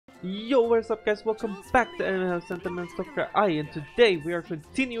Yo, what's up guys, welcome back to AnimeHealthcenter, and today we are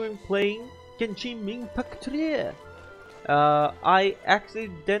continuing playing Genshin Impact 3. I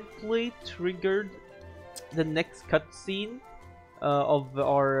accidentally triggered the next cutscene of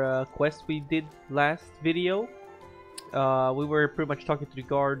our quest we did last video. We were pretty much talking to the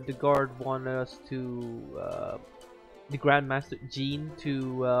guard. The guard wanted us to, the Grandmaster Jean,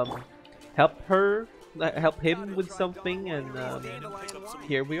 to help him with something, and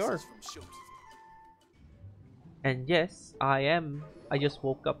here we are. And yes, I just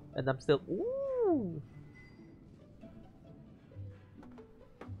woke up and I'm still. Ooh!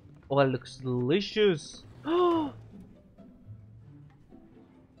 Oh, that looks delicious.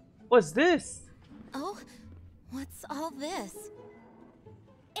 What's this? Oh, what's all this?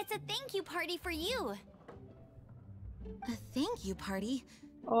 It's a thank you party for you. A thank you party?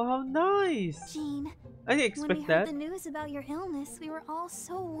 Oh, how nice! Jean, I didn't expect when we that. heard the news about your illness, we were all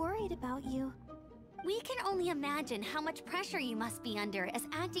so worried about you. We can only imagine how much pressure you must be under as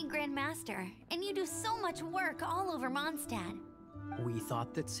acting Grandmaster, and you do so much work all over Mondstadt. We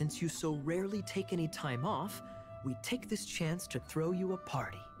thought that since you so rarely take any time off, we'd take this chance to throw you a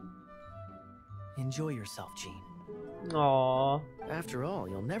party. Enjoy yourself, Jean. Aww. After all,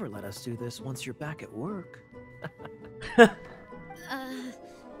 you'll never let us do this once you're back at work.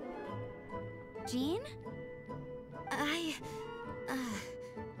 Jean?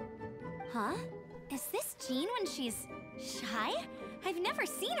 Huh? Is this Jean when she's shy? I've never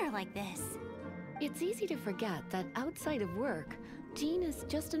seen her like this. It's easy to forget that outside of work, Jean is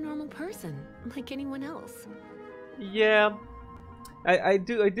just a normal person, like anyone else. Yeah, I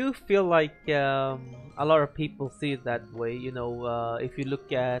do feel like a lot of people see it that way. You know, if you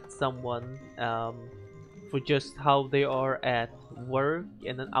look at someone for just how they are at work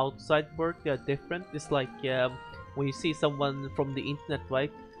and then outside work, they are different. It's like when you see someone from the internet,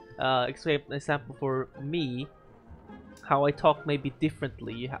 right? Example for me, how I talk maybe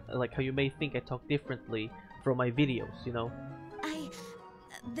differently, like how you may think I talk differently from my videos, you know.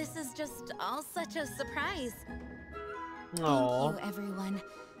 This is just all such a surprise. Aww. Thank you, everyone.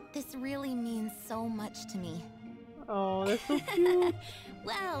 This really means so much to me. Oh, that's so cute.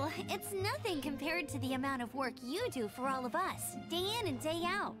 Well, it's nothing compared to the amount of work you do for all of us, day in and day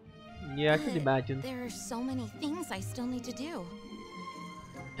out. Yeah, I can imagine. There are so many things I still need to do.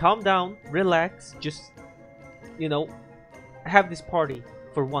 Calm down, relax, just, you know, have this party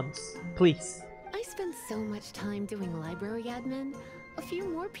for once, please. I spent so much time doing library admin. A few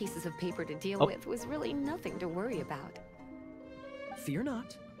more pieces of paper to deal with was really nothing to worry about. Fear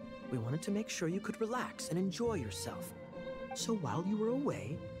not. We wanted to make sure you could relax and enjoy yourself. So while you were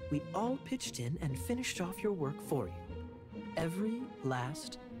away, we all pitched in and finished off your work for you. Every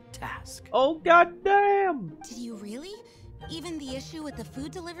last task. Oh, goddamn! Did you really? Even the issue with the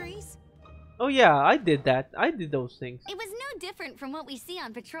food deliveries? Oh yeah, I did that. I did those things. It was no different from what we see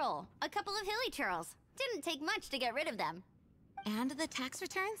on patrol. A couple of hilly churls. Didn't take much to get rid of them. And the tax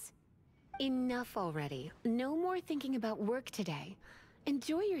returns? Enough already. No more thinking about work today.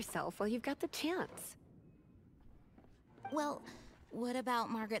 Enjoy yourself while you've got the chance. Well, what about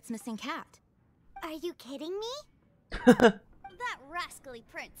Margaret's missing cat? Are you kidding me? That rascally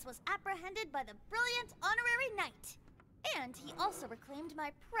prince was apprehended by the brilliant honorary knight. And he also reclaimed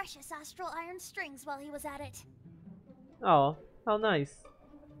my precious astral iron strings while he was at it. Oh, how nice.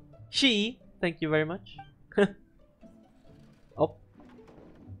 Thank you very much. Oh.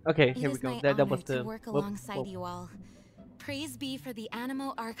 Okay, here we go. That was the... to work alongside you all. Praise be for the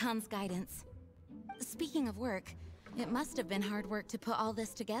Animo Archon's guidance. Speaking of work, it must have been hard work to put all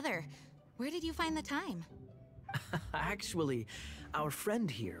this together. Where did you find the time? Actually, our friend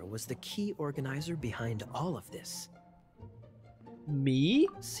here was the key organizer behind all of this. Me?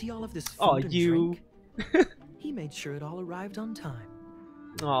 See all of this food Oh, and you. drink? He made sure it all arrived on time.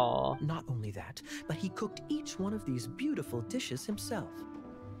 Aw. Not only that, but he cooked each one of these beautiful dishes himself.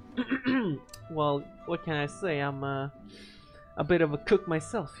 Well, what can I say? I'm a bit of a cook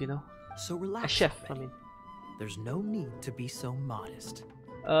myself, you know. So relax. A chef, already. I mean. There's no need to be so modest.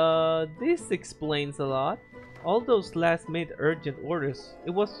 This explains a lot. All those last-minute urgent orders,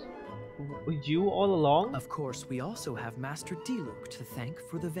 it was you all along? Of course, we also have Master Diluc to thank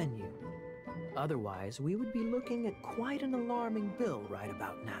for the venue. Otherwise, we would be looking at quite an alarming bill right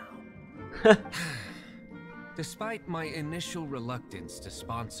about now. Despite my initial reluctance to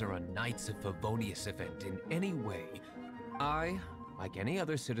sponsor a Knights of Favonius event in any way, I, like any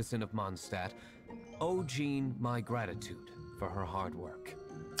other citizen of Mondstadt, owe Jean my gratitude for her hard work.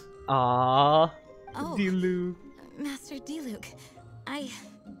 Ah, Oh, Diluc. Master Diluc,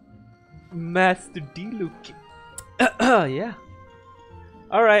 Master Diluc. Yeah.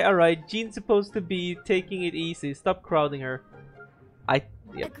 Alright. Jean's supposed to be taking it easy. Stop crowding her.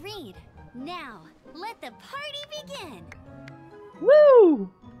 Yep. Agreed. Now, let the party begin. Woo!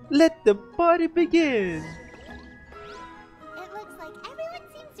 Let the party begin. It looks like everyone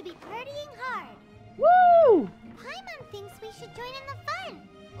seems to be partying hard. Woo! Paimon thinks we should join in the fun.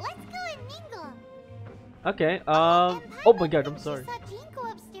 Let's go and mingle. Okay. And Oh my Paimon god, I'm thinks sorry. She saw Jean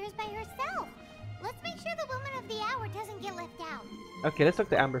go upstairs by herself. Let's make sure the woman of the hour doesn't get left out. Okay, let's talk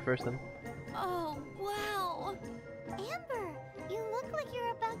to Amber first then. Oh, wow. Amber, you look like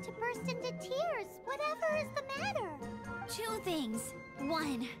you're about to burst into tears. Whatever is the matter? Two things.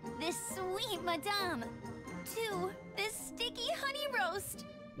 One, this sweet madame. Two, this sticky honey roast.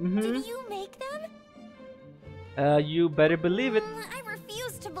 Did you make them? You better believe it. I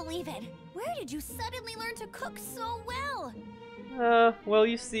refuse to believe it. Where did you suddenly learn to cook so well? Well,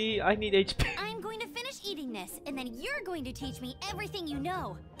 you see, I need HP. I'm going to finish eating this, and then you're going to teach me everything you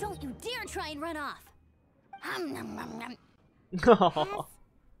know. Don't you dare try and run off. Nom, nom, nom. Has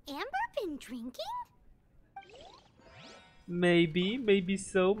Amber been drinking? Maybe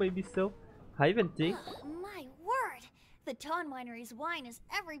so. Hi, Venti. My word! The Dawn Winery's wine is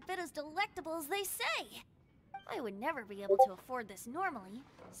every bit as delectable as they say. I would never be able to afford this normally.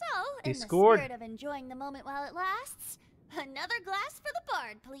 So, in the spirit of enjoying the moment while it lasts, another glass for the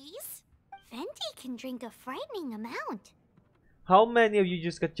bard, please. Venti can drink a frightening amount. How many of you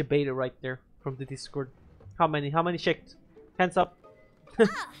just got your beta right there from the Discord? How many? How many checked? Hands up.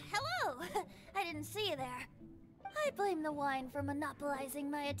 Hello! I didn't see you there. I blame the wine for monopolizing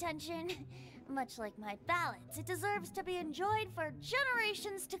my attention. Much like my ballads, it deserves to be enjoyed for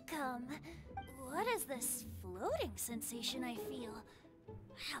generations to come. What is this floating sensation I feel?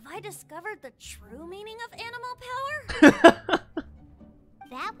 Have I discovered the true meaning of animal power?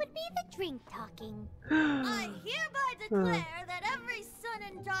 That would be the drink talking. I hereby declare that every son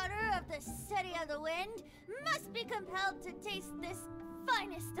and daughter of the City of the Wind must be compelled to taste this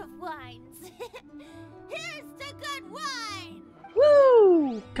finest of wines. Here's to good wine!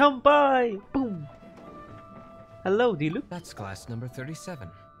 Woo! Come by! Boom! Hello, Diluc. That's glass number 37.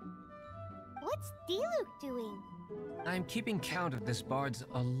 What's Diluc doing? I'm keeping count of this bard's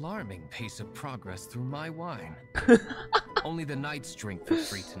alarming pace of progress through my wine. Only the knights drink for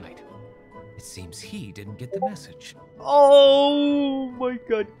free tonight. It seems he didn't get the message. Oh my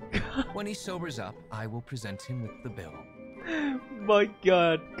god. When he sobers up, I will present him with the bill. My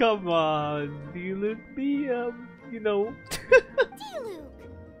god, come on. Diluc, be, you know. Diluc,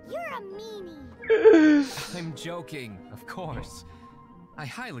 you're a meanie. I'm joking, of course. I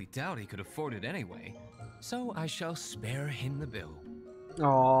highly doubt he could afford it anyway, so I shall spare him the bill.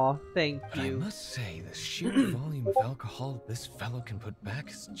 Aw, thank But you. I must say, the sheer volume of alcohol this fellow can put back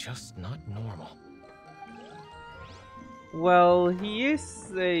is just not normal. Well, he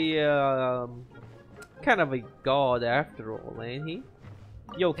is a, kind of a god after all, ain't he?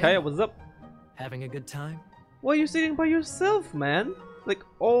 Yo, Kaya, what's up? Having a good time? Why are you sitting by yourself, man? Like,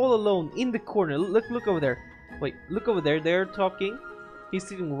 all alone, in the corner. Look over there. Wait, look over there. They're talking. He's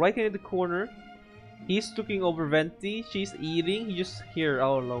sitting right in the corner. He's looking over Venti. She's eating. He's just here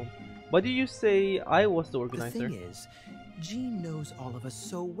all alone. Why did you say I was the organizer? The thing is, Jean knows all of us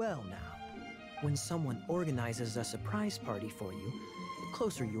so well now. When someone organizes a surprise party for you, the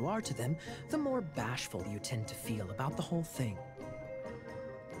closer you are to them, the more bashful you tend to feel about the whole thing.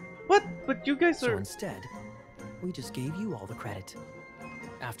 What? But you guys So are... instead, we just gave you all the credit.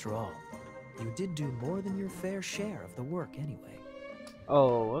 After all, you did do more than your fair share of the work anyway.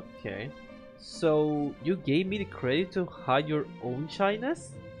 Oh, okay. So, you gave me the credit to hide your own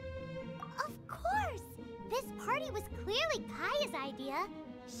shyness? Of course! This party was clearly Kaya's idea.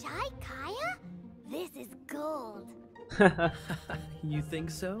 Shy Kaya? This is gold. You think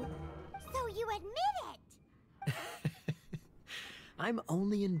so? So you admit it! I'm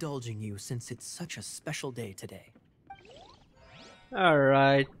only indulging you since it's such a special day today.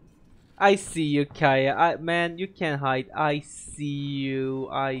 Alright. I see you, Kaya. Man, you can't hide. I see you.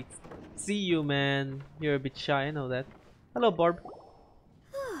 I see you, man. You're a bit shy, I know that. Hello, Barb.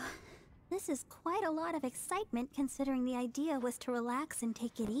 This is quite a lot of excitement considering the idea was to relax and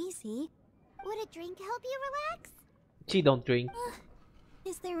take it easy. Would a drink help you relax? She don't drink.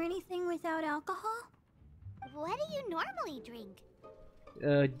 Is there anything without alcohol? What do you normally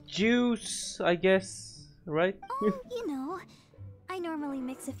drink? Juice, I guess, right? Oh, you know, I normally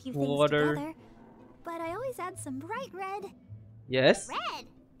mix a few things Water. together, but I always add some bright red. Yes? Red?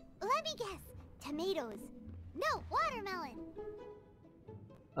 Let me guess. Tomatoes. No, watermelon.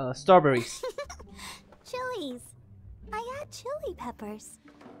 Strawberries. Chilies. I add chili peppers.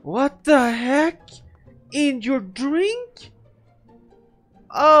 What the heck? In your drink?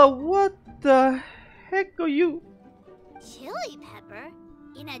 What the heck are you? Chili pepper?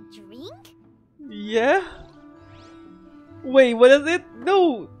 In a drink? Yeah? Wait, what is it?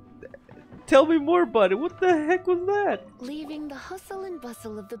 No! Tell me more about it. What the heck was that? Leaving the hustle and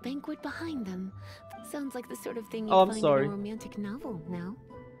bustle of the banquet behind them. Sounds like the sort of thing you Oh, I'm find sorry. in a romantic novel now.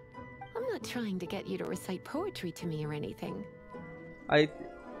 I'm not trying to get you to recite poetry to me or anything.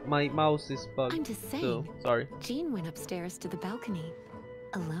 My mouse is bugged. I'm just saying. So, sorry. Jean went upstairs to the balcony.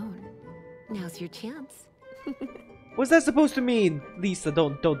 Alone. Now's your chance. What's that supposed to mean? Lisa,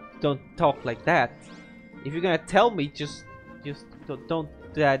 don't talk like that. If you're gonna tell me, just don't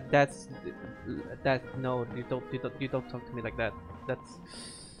that's no, you don't talk to me like that.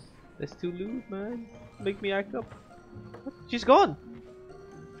 That's too lewd, man. Make me act up. What? She's gone.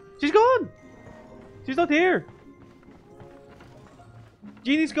 She's gone. She's not here.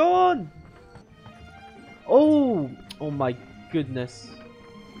 Jeannie's gone. Oh my goodness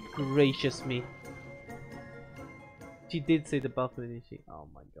gracious me. She did say the balcony, didn't she? Oh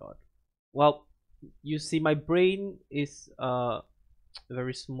my god. Well, you see, my brain is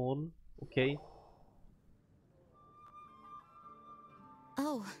very small. Okay.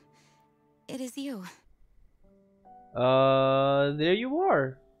 Oh, it is you. There you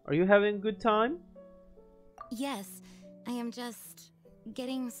are. Are you having a good time? Yes, I am just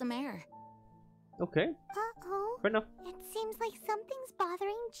getting some air. Okay, Uh-oh. fair enough. It seems like something's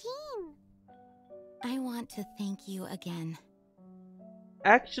bothering Jean. I want to thank you again.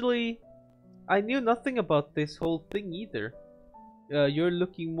 Actually, I knew nothing about this whole thing either. You're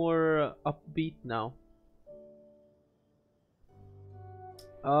looking more upbeat now.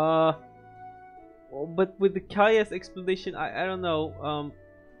 But with the Kaya's explanation, I don't know.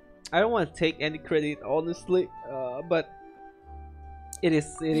 I don't want to take any credit, honestly. But it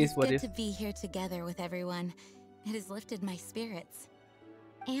is what it is. Good to be here together with everyone. It has lifted my spirits,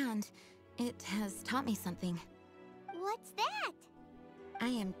 and it has taught me something. What's that? I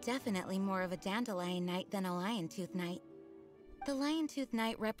am definitely more of a Dandelion Knight than a Lion Tooth Knight. The Lion Tooth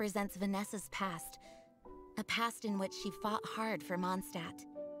Knight represents Vanessa's past, a past in which she fought hard for Mondstadt.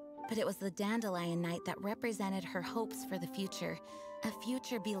 But it was the Dandelion Knight that represented her hopes for the future, a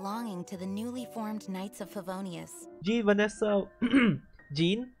future belonging to the newly formed Knights of Favonius. Jean, Vanessa,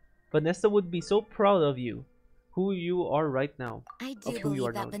 Jean, Vanessa would be so proud of you, who you are right now. I do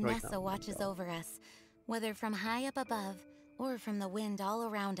believe that Vanessa watches over us, whether from high up above or from the wind all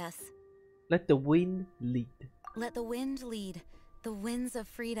around us. Let the wind lead. Let the wind lead. The winds of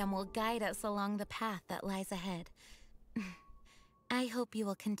freedom will guide us along the path that lies ahead. I hope you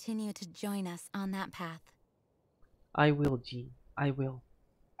will continue to join us on that path. I will, Jean. I will.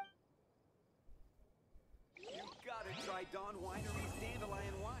 You've got to try Dawn Winery's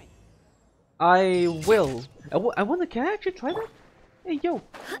Dandelion wine. I will. I wonder, can I actually try that? Hey, yo.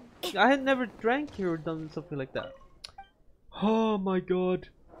 I had never drank here or done something like that. Oh my god.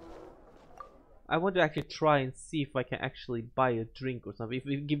 I want to actually try and see if I can actually buy a drink or something. If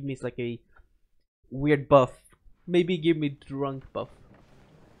it give me like a weird buff. Maybe give me drunk buff.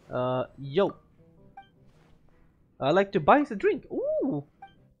 Yo. I like to buy a drink. Ooh.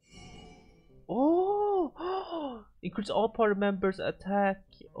 Oh. Increase all party members attack.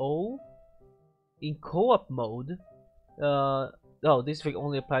 Oh. In co-op mode. Oh, this trick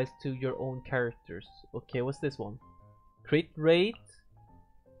only applies to your own characters. Okay, what's this one? Crit rate.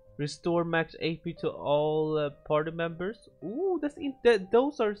 Restore max AP to all party members. Ooh,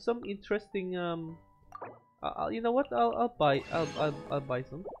 those are some interesting. You know what? I'll buy. I'll buy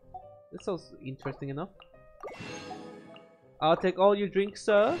some. That sounds interesting enough. I'll take all your drinks,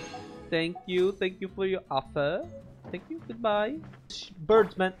 sir. Thank you. Thank you for your offer. Thank you. Goodbye.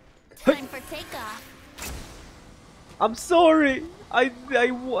 Birds, man. Time for takeoff. I'm sorry. I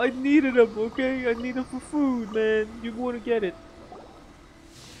needed them. Okay, I need them for food, man. You want to get it?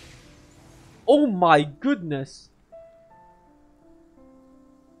 Oh my goodness!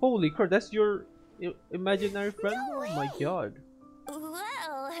 Holy crap! That's your imaginary friend? No Oh my way. god!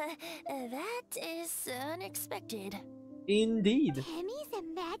 Well, that is unexpected. Indeed. Timmy's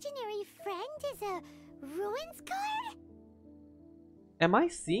imaginary friend is a ruins guard? Am I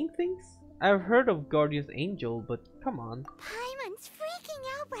seeing things? I've heard of Guardian's Angel, but come on. Paimon's freaking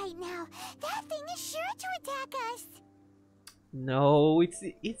out right now. That thing is sure to attack us. No, it's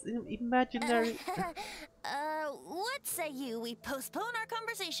imaginary. What say you we postpone our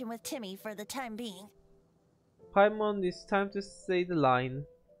conversation with Timmy for the time being? Paimon, it's time to say the line.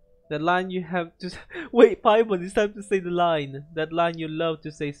 The line you have to wait. Paimon, it's time to say the line. That line you love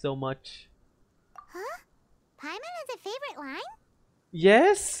to say so much. Huh? Paimon has a favorite line?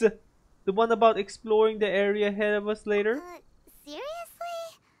 Yes, the one about exploring the area ahead of us later. Seriously?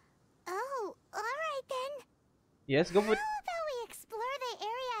 Yes, go for it. How about we explore the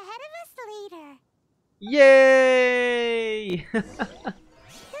area ahead of us later? Yay!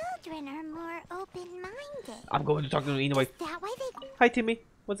 Children are more open-minded. I'm going to talk to him anyway. Is that why they... Hi, Timmy.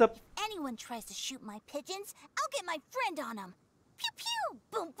 What's up? Anyone tries to shoot my pigeons, I'll get my friend on them. Pew pew!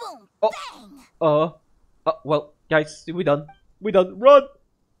 Boom boom! Oh. Bang! Well, guys, we done. We done. Run!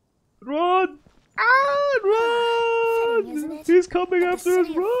 Run! Ah, run! Fitting, isn't it? He's coming That after us. the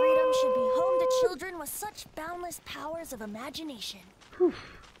city Run! of freedom should be home to children with such boundless powers of imagination.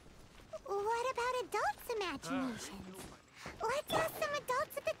 What about adults' imaginations? Let's ask some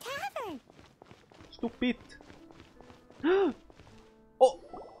adults at the tavern. Stupid. Oh!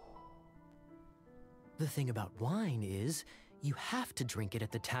 The thing about wine is, you have to drink it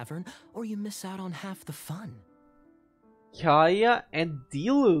at the tavern, or you miss out on half the fun. Kaya and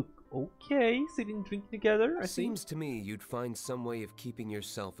Diluc. Okay, sitting drinking together, I think. Seems to me you'd find some way of keeping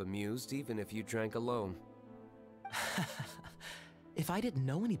yourself amused even if you drank alone. If I didn't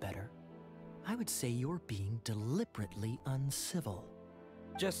know any better, I would say you're being deliberately uncivil.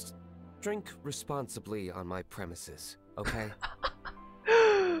 Just drink responsibly on my premises, okay?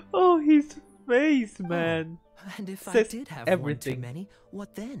 Oh, his face, man. And if I Says did have everything. one too many,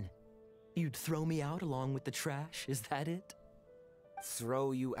 what then? You'd throw me out along with the trash, is that it?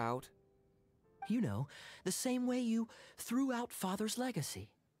 Throw you out? You know, the same way you threw out Father's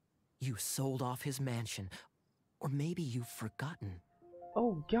legacy. You sold off his mansion, or maybe you've forgotten.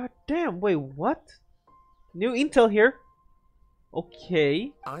 Oh, god damn. Wait, what? New intel here.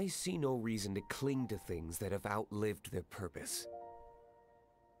 Okay. I see no reason to cling to things that have outlived their purpose.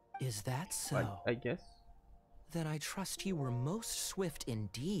 Is that so? I guess. Then I trust you were most swift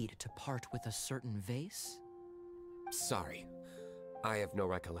indeed to part with a certain vase? Sorry, I have no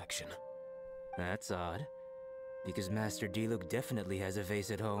recollection. That's odd, because Master Diluc definitely has a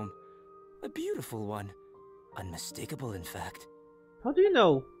vase at home. A beautiful one. Unmistakable, in fact. How do you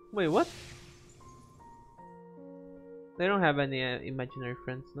know? Wait, what? They don't have any imaginary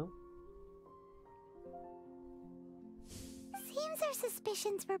friends, no? Seems our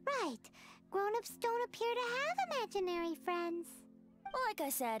suspicions were right. Grown-ups don't appear to have imaginary friends. Like I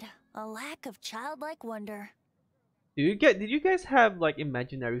said, a lack of childlike wonder. Did you guys have like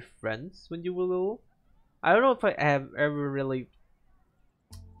imaginary friends when you were little? I don't know if I have ever really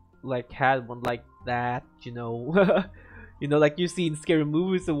like had one like that, you know. You know, like you see in scary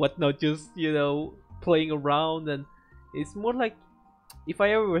movies and whatnot, just, you know, playing around. And it's more like if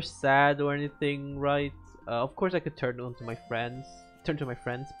I ever were sad or anything, right? Of course I could turn to my friends,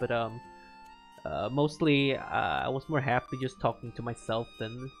 but mostly I was more happy just talking to myself.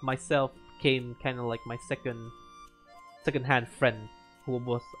 Then myself became kind of like my second-hand friend who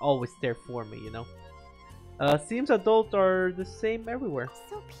was always there for me, you know. Seems adults are the same everywhere.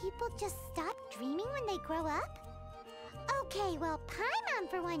 So people just stop dreaming when they grow up? Okay, well, Paimon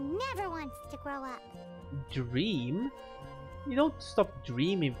for one never wants to grow up. Dream? You don't stop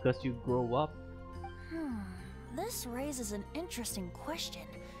dreaming because you grow up. This raises an interesting question.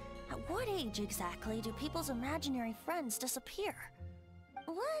 At what age exactly do people's imaginary friends disappear?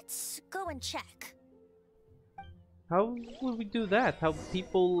 Let's go and check. How will we do that? How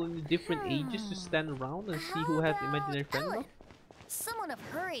people in different ages just stand around and see who has imaginary friends? Ellen? Someone of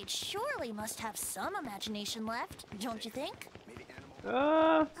her age surely must have some imagination left, don't you think?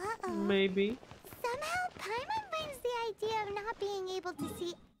 Maybe. Somehow Paimon brings the idea of not being able to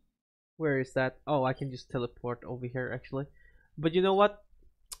see. Where is that? Oh, I can just teleport over here actually. But you know what?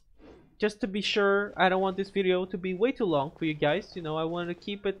 Just to be sure, I don't want this video to be way too long for you guys. You know, I want to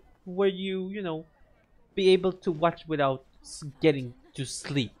keep it where you know, be able to watch without getting to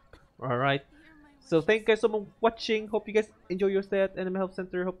sleep. Alright? So thank you guys so much for watching. Hope you guys enjoy your stay at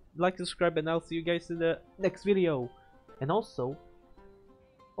AnimeHealthcenter. Hope like, subscribe, and I'll see you guys in the next video. And also,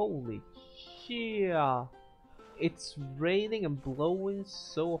 holy shit, it's raining and blowing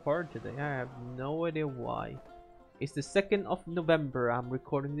so hard today. I have no idea why. It's the 2nd of November. I'm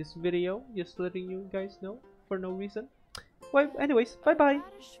recording this video, just letting you guys know for no reason. Well, anyways, bye bye.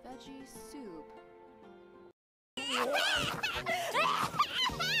 Radish veggie soup.